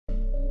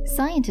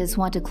Scientists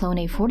want to clone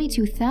a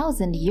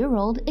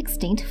 42,000-year-old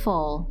extinct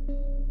foal.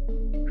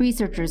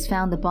 Researchers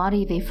found the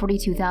body of a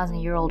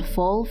 42,000-year-old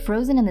foal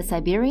frozen in the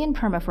Siberian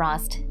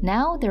permafrost.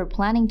 Now they're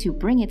planning to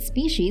bring its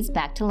species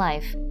back to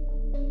life.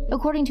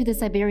 According to the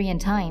Siberian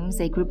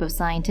Times, a group of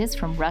scientists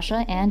from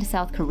Russia and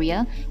South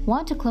Korea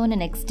want to clone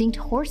an extinct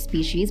horse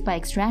species by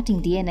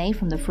extracting DNA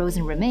from the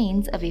frozen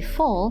remains of a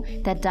foal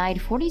that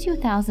died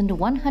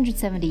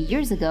 42,170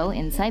 years ago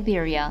in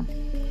Siberia.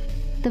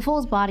 The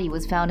foal's body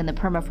was found in the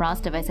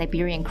permafrost of a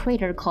Siberian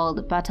crater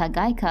called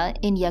Batagaika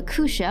in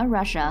Yakutsk,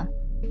 Russia.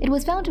 It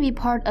was found to be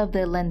part of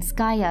the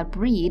Lenskaya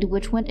breed,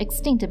 which went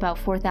extinct about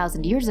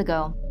 4,000 years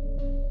ago.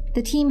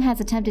 The team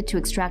has attempted to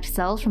extract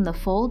cells from the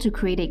foal to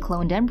create a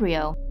cloned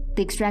embryo.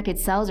 The extracted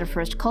cells are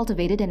first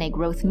cultivated in a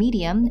growth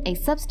medium, a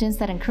substance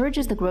that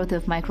encourages the growth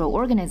of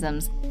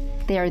microorganisms.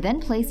 They are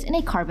then placed in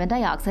a carbon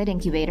dioxide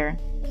incubator.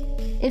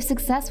 If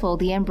successful,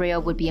 the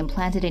embryo would be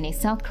implanted in a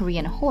South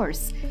Korean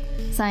horse.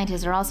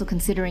 Scientists are also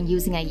considering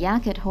using a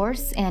Yakut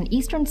horse, an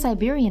Eastern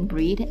Siberian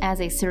breed,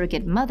 as a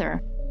surrogate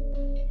mother.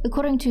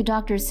 According to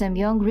Dr.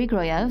 Semyon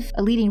Grigoyev,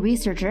 a leading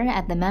researcher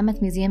at the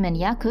Mammoth Museum in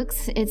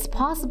Yakutsk, it's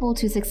possible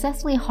to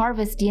successfully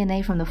harvest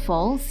DNA from the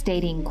foal,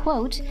 stating,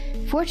 quote,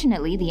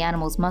 "Fortunately, the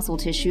animal's muscle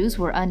tissues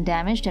were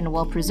undamaged and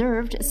well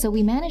preserved, so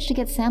we managed to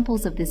get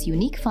samples of this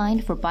unique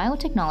find for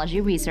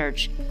biotechnology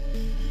research."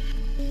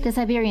 The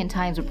Siberian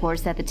Times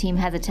reports that the team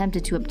has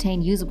attempted to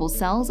obtain usable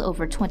cells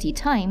over 20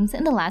 times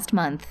in the last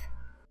month.